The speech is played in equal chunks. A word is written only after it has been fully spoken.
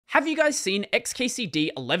Have you guys seen XKCD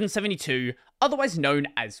 1172, otherwise known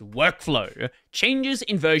as Workflow? Changes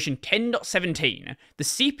in version 10.17. The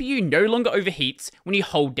CPU no longer overheats when you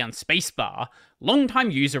hold down spacebar.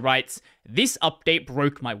 Longtime user writes, "This update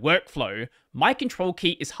broke my workflow. My control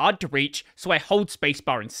key is hard to reach, so I hold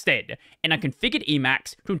spacebar instead, and I configured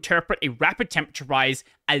Emacs to interpret a rapid temperature rise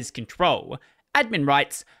as control." Admin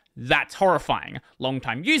writes, "That's horrifying."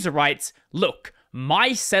 Longtime user writes, "Look,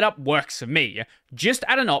 my setup works for me. Just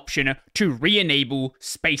add an option to re-enable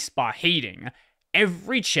spacebar heating.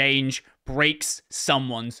 Every change breaks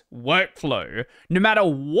someone's workflow. No matter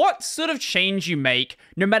what sort of change you make,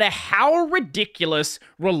 no matter how ridiculous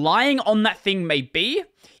relying on that thing may be,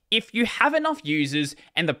 if you have enough users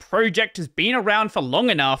and the project has been around for long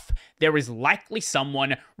enough, there is likely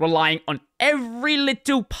someone relying on every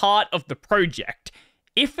little part of the project.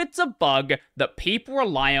 If it's a bug that people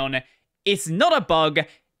rely on, it's not a bug,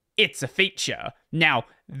 it's a feature." Now,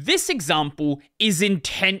 this example is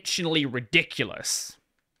intentionally ridiculous.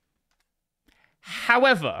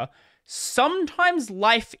 However, sometimes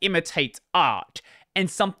life imitates art,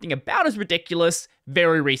 and something about as ridiculous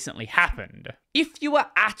very recently happened. If you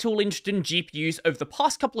are at all interested in GPUs over the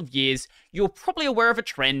past couple of years, you're probably aware of a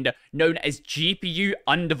trend known as GPU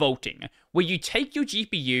undervolting, where you take your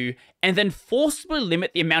GPU and then forcibly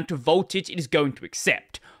limit the amount of voltage it is going to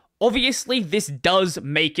accept. Obviously, this does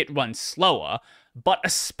make it run slower, but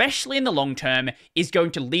especially in the long term, is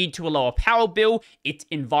going to lead to a lower power bill, it's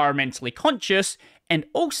environmentally conscious, and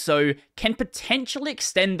also can potentially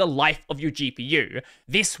extend the life of your GPU.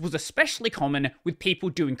 This was especially common with people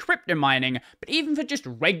doing crypto mining, but even for just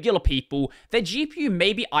regular people, their GPU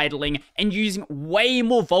may be idling and using way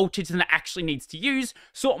more voltage than it actually needs to use,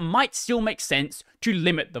 so it might still make sense to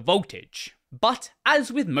limit the voltage. But,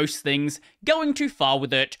 as with most things, going too far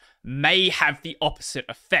with it may have the opposite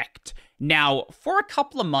effect. Now, for a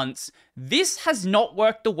couple of months, this has not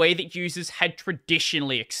worked the way that users had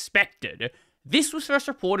traditionally expected. This was first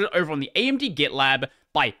reported over on the AMD GitLab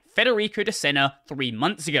by Federico De Sena 3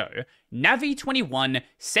 months ago. Navi21,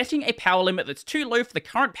 setting a power limit that's too low for the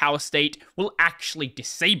current power state will actually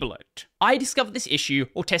disable it. I discovered this issue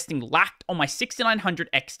while testing LACT on my 6900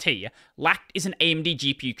 XT. LACT is an AMD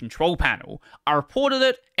GPU control panel. I reported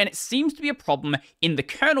it, and it seems to be a problem in the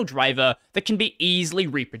kernel driver that can be easily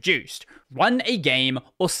reproduced. Run a game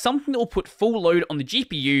or something that will put full load on the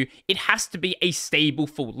GPU, it has to be a stable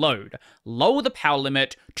full load. Lower the power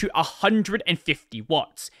limit to 150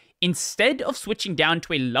 watts. Instead of switching down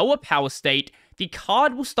to a lower power state, the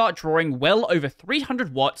card will start drawing well over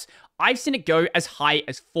 300 watts. I've seen it go as high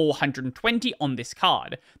as 420 on this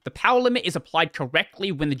card. The power limit is applied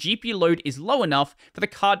correctly when the GPU load is low enough for the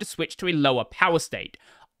card to switch to a lower power state.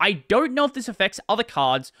 I don't know if this affects other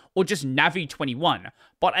cards or just Navi21,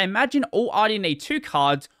 but I imagine all RDNA 2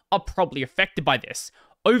 cards are probably affected by this.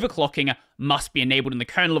 Overclocking must be enabled in the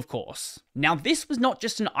kernel, of course. Now, this was not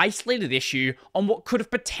just an isolated issue on what could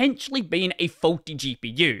have potentially been a faulty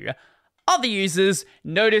GPU. Other users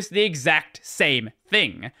noticed the exact same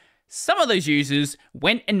thing. Some of those users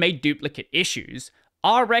went and made duplicate issues.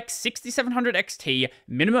 RX 6700 XT,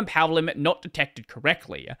 minimum power limit not detected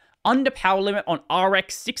correctly. Under power limit on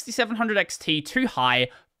RX 6700 XT too high,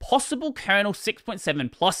 possible kernel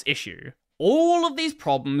 6.7 plus issue. All of these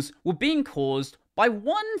problems were being caused by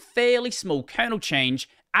one fairly small kernel change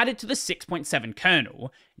added to the 6.7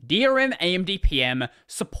 kernel. DRM AMD PM,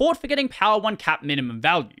 support for getting power 1 cap minimum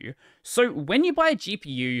value. So when you buy a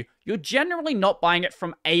GPU, you're generally not buying it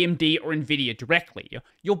from AMD or Nvidia directly.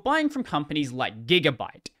 You're buying from companies like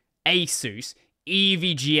Gigabyte, Asus,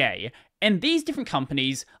 EVGA, and these different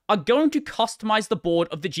companies are going to customize the board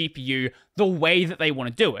of the GPU the way that they want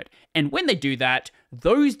to do it. And when they do that,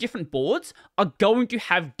 those different boards are going to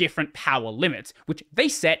have different power limits, which they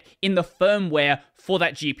set in the firmware for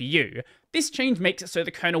that GPU. This change makes it so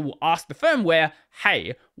the kernel will ask the firmware,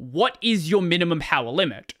 "Hey, what is your minimum power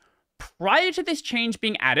limit?" Prior to this change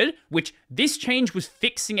being added, which this change was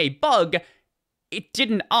fixing a bug, it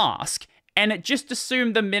didn't ask, and it just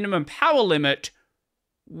assumed the minimum power limit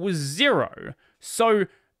was 0. So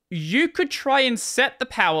you could try and set the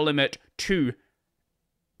power limit to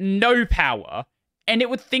no power, and it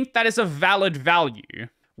would think that is a valid value.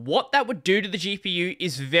 What that would do to the GPU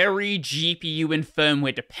is very GPU and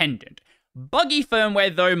firmware dependent. Buggy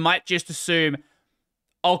firmware, though, might just assume,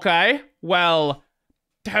 okay, well,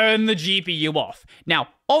 turn the GPU off.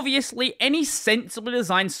 Now, obviously, any sensibly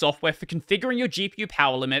designed software for configuring your GPU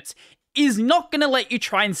power limits is not going to let you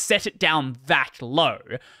try and set it down that low.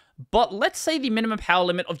 But let's say the minimum power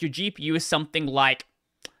limit of your GPU is something like,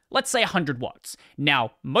 let's say 100 watts.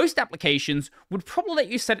 Now, most applications would probably let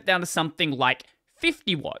you set it down to something like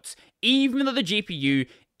 50 watts, even though the GPU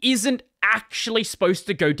isn't actually supposed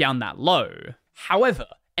to go down that low. However,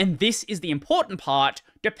 and this is the important part,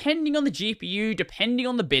 depending on the GPU, depending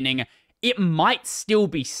on the binning, it might still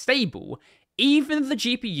be stable. Even if the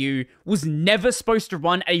GPU was never supposed to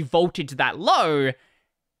run a voltage that low,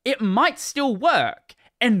 it might still work.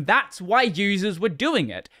 And that's why users were doing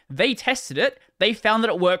it. They tested it, they found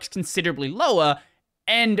that it works considerably lower,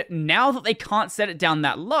 and now that they can't set it down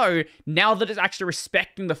that low, now that it's actually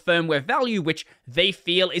respecting the firmware value, which they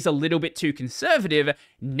feel is a little bit too conservative,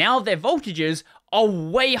 now their voltages are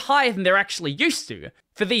way higher than they're actually used to.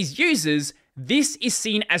 For these users, this is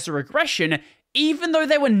seen as a regression, even though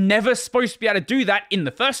they were never supposed to be able to do that in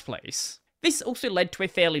the first place. This also led to a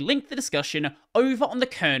fairly lengthy discussion over on the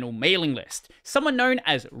kernel mailing list. Someone known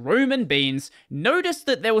as Roman Beans noticed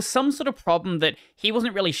that there was some sort of problem that he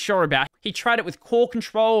wasn't really sure about. He tried it with core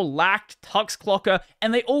control, lacked, tux clocker,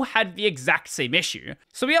 and they all had the exact same issue.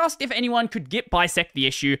 So we asked if anyone could git bisect the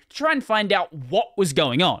issue to try and find out what was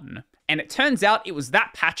going on. And it turns out it was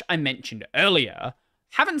that patch I mentioned earlier.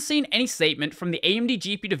 Haven't seen any statement from the AMD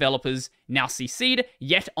GPU developers, now CC'd,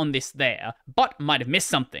 yet on this there, but might have missed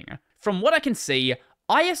something. From what I can see,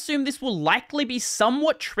 I assume this will likely be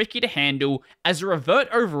somewhat tricky to handle, as a revert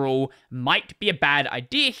overall might be a bad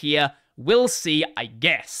idea here. We'll see, I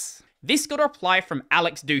guess. This got a reply from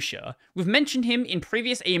Alex Dusha. We've mentioned him in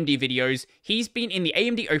previous AMD videos. He's been in the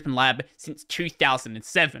AMD Open Lab since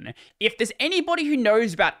 2007. If there's anybody who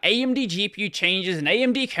knows about AMD GPU changes and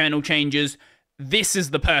AMD kernel changes, this is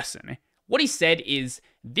the person. What he said is,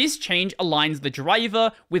 this change aligns the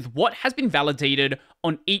driver with what has been validated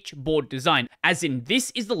on each board design, as in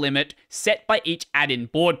this is the limit set by each add-in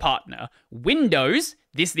board partner. Windows,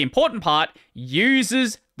 this is the important part,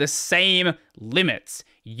 uses the same limits.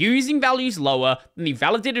 Using values lower than the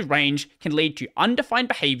validated range can lead to undefined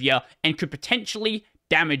behavior and could potentially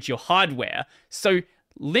damage your hardware. So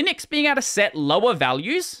Linux being able to set lower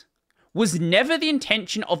values was never the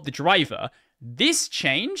intention of the driver. This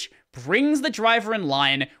change brings the driver in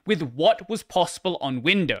line with what was possible on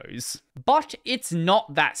Windows. But it's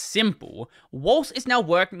not that simple. Whilst it's now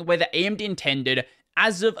working the way that AMD intended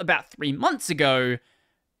as of about 3 months ago,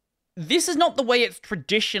 this is not the way it's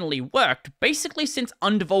traditionally worked. Basically, since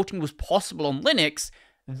undervolting was possible on Linux,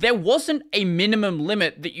 there wasn't a minimum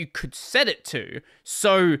limit that you could set it to.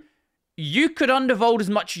 So you could undervolt as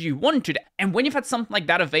much as you wanted, and when you've had something like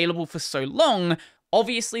that available for so long,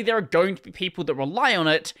 obviously there are going to be people that rely on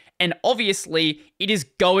it, and obviously it is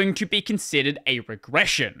going to be considered a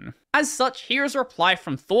regression. As such, here is a reply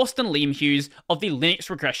from Thorsten Lehmhus of the Linux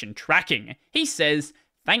regression tracking. He says,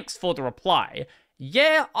 "Thanks for the reply.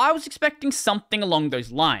 Yeah, I was expecting something along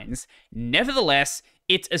those lines. Nevertheless,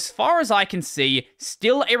 it's, as far as I can see,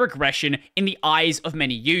 still a regression in the eyes of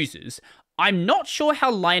many users. I'm not sure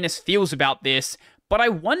how Linus feels about this, but I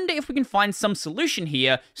wonder if we can find some solution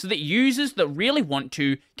here so that users that really want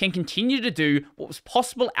to can continue to do what was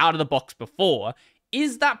possible out of the box before.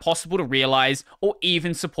 Is that possible to realize or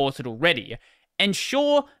even supported already? And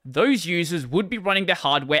sure, those users would be running their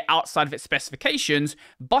hardware outside of its specifications,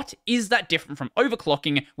 but is that different from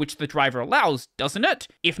overclocking, which the driver allows, doesn't it?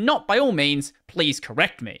 If not, by all means, please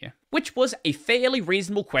correct me." Which was a fairly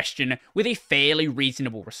reasonable question with a fairly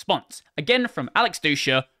reasonable response. Again, from Alex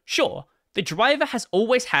Dusha, sure, the driver has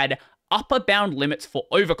always had upper bound limits for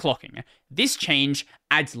overclocking. This change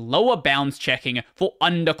adds lower bounds checking for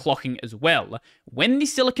underclocking as well. When the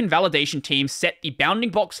Silicon Validation team set the bounding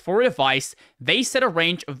box for a device, they set a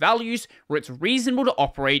range of values where it's reasonable to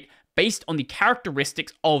operate based on the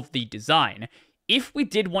characteristics of the design. If we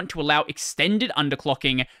did want to allow extended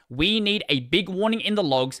underclocking, we need a big warning in the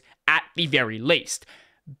logs at the very least.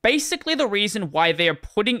 Basically, the reason why they are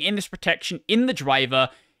putting in this protection in the driver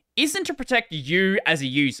isn't to protect you as a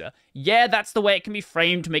user. Yeah, that's the way it can be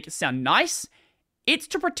framed to make it sound nice. It's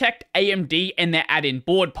to protect AMD and their add-in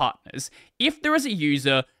board partners. If there is a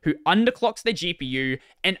user who underclocks their GPU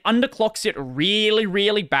and underclocks it really,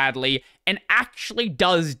 really badly and actually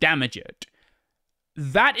does damage it,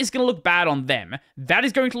 that is going to look bad on them. That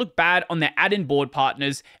is going to look bad on their add-in board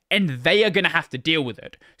partners, and they are going to have to deal with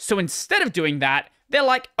it. So instead of doing that, they're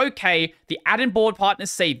like, okay, the add-in board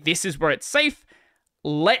partners say this is where it's safe,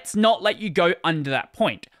 let's not let you go under that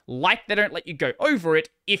point. Like they don't let you go over it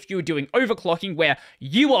if you're doing overclocking, where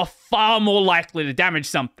you are far more likely to damage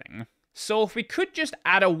something. So if we could just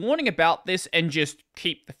add a warning about this and just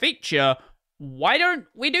keep the feature, why don't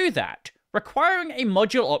we do that? Requiring a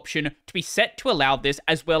module option to be set to allow this,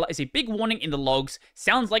 as well as a big warning in the logs,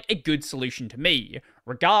 sounds like a good solution to me.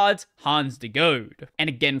 Regards, Hans de Gode. And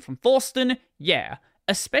again from Thorsten, yeah,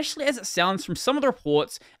 especially as it sounds from some of the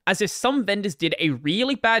reports as if some vendors did a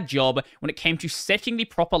really bad job when it came to setting the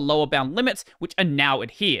proper lower bound limits, which are now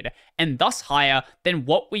adhered, and thus higher than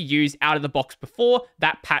what we used out of the box before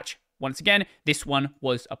that patch. Once again, this one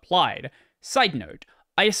was applied. Side note,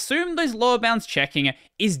 I assume those lower bounds checking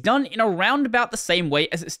is done in around about the same way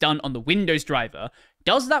as it's done on the Windows driver.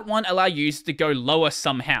 Does that one allow users to go lower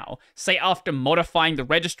somehow, say after modifying the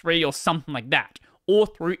registry or something like that, or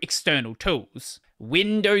through external tools?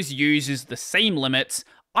 Windows uses the same limits.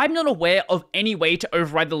 I'm not aware of any way to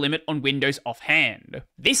override the limit on Windows offhand.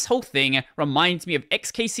 This whole thing reminds me of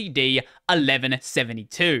XKCD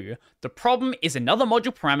 1172. The problem is another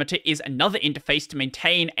module parameter is another interface to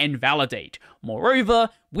maintain and validate. Moreover,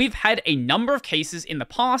 we've had a number of cases in the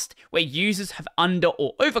past where users have under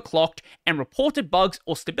or overclocked and reported bugs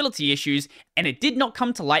or stability issues, and it did not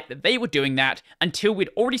come to light that they were doing that until we'd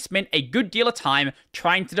already spent a good deal of time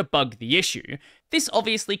trying to debug the issue. This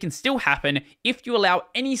obviously can still happen if you allow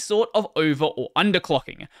any sort of over or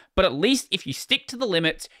underclocking, but at least if you stick to the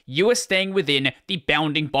limits, you are staying within the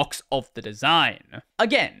bounding box of the design.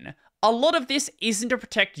 Again, a lot of this isn't to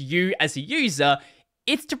protect you as a user,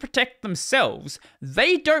 it's to protect themselves.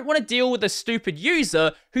 They don't want to deal with a stupid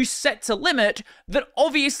user who sets a limit that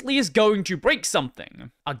obviously is going to break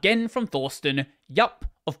something. Again from Thorsten, yup,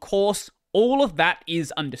 of course, all of that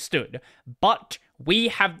is understood, but we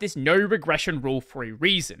have this no regression rule for a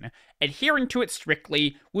reason. Adhering to it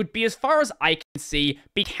strictly would be, as far as I can see,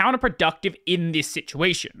 be counterproductive in this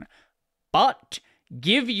situation. But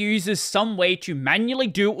give users some way to manually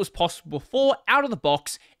do what was possible before out of the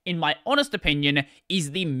box, in my honest opinion,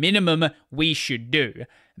 is the minimum we should do.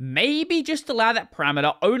 Maybe just allow that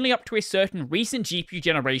parameter only up to a certain recent GPU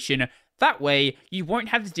generation. That way, you won't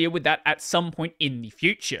have to deal with that at some point in the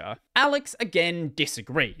future. Alex again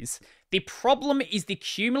disagrees. The problem is the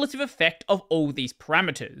cumulative effect of all these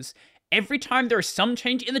parameters. Every time there is some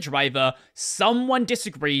change in the driver, someone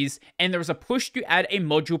disagrees, and there is a push to add a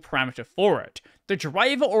module parameter for it. The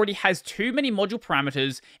driver already has too many module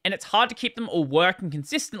parameters, and it's hard to keep them all working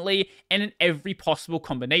consistently and in every possible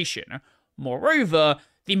combination. Moreover,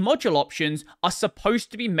 the module options are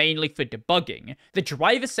supposed to be mainly for debugging. The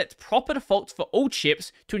driver sets proper defaults for all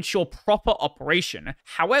chips to ensure proper operation.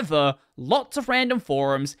 However, lots of random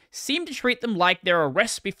forums seem to treat them like they're a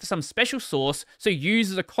recipe for some special sauce, so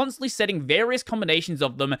users are constantly setting various combinations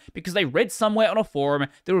of them because they read somewhere on a forum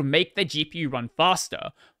that would make their GPU run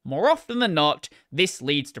faster. More often than not, this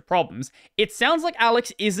leads to problems. It sounds like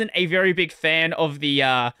Alex isn't a very big fan of the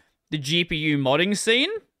GPU modding scene.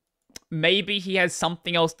 Maybe he has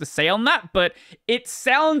something else to say on that, but it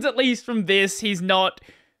sounds, at least from this, he's not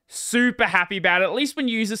super happy about it, at least when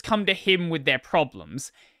users come to him with their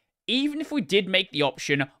problems. Even if we did make the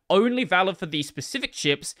option only valid for these specific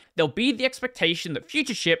chips, there'll be the expectation that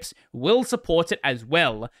future chips will support it as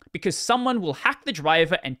well, because someone will hack the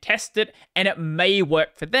driver and test it, and it may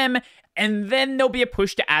work for them, and then there'll be a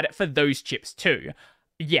push to add it for those chips too.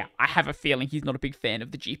 Yeah, I have a feeling he's not a big fan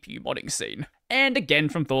of the GPU modding scene. And again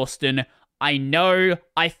from Thorsten, I know,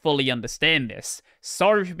 I fully understand this.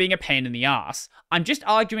 Sorry for being a pain in the ass. I'm just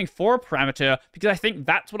arguing for a parameter because I think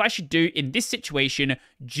that's what I should do in this situation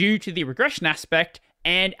due to the regression aspect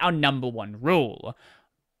and our number one rule.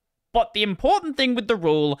 But the important thing with the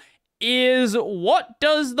rule is, what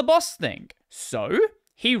does the boss think? So,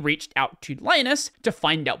 he reached out to Linus to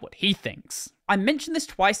find out what he thinks. I mentioned this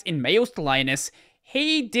twice in mails to Linus.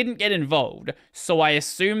 He didn't get involved, so I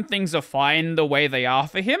assume things are fine the way they are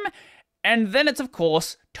for him, and then it's of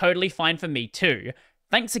course totally fine for me too.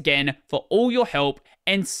 Thanks again for all your help,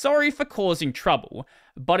 and sorry for causing trouble.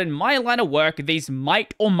 But in my line of work, these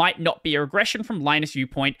might or might not be a regression from Linus'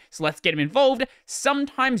 viewpoint, so let's get him involved,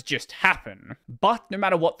 sometimes just happen. But no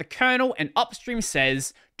matter what the kernel and upstream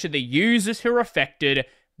says, to the users who are affected,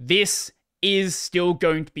 this is still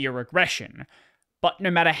going to be a regression. But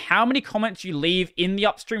no matter how many comments you leave in the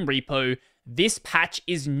upstream repo, this patch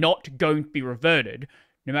is not going to be reverted.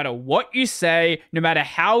 No matter what you say, no matter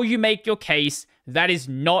how you make your case, that is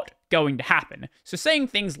not going to happen. So saying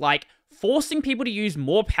things like forcing people to use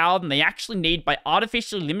more power than they actually need by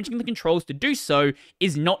artificially limiting the controls to do so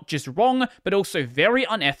is not just wrong, but also very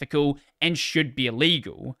unethical and should be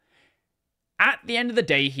illegal. At the end of the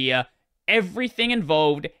day here, everything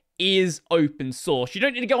involved is open source. You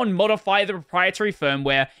don't need to go and modify the proprietary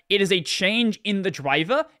firmware. It is a change in the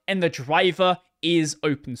driver, and the driver is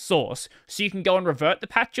open source. So you can go and revert the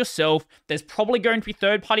patch yourself. There's probably going to be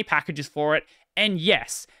third-party packages for it, and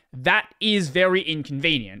yes, that is very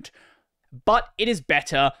inconvenient. But it is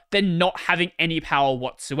better than not having any power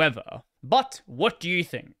whatsoever. But what do you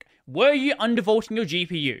think? Were you undervolting your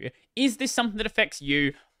GPU? Is this something that affects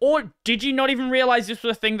you? Or did you not even realize this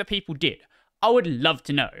was a thing that people did? I would love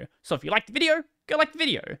to know. So if you liked the video, go like the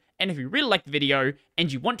video. And if you really like the video and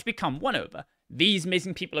you want to become one of these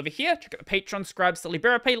amazing people over here, check out the Patreon, Scribe,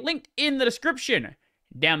 Pay, linked in the description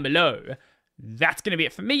down below. That's going to be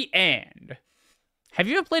it for me, and have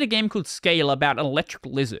you ever played a game called Scale about an electric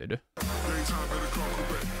lizard?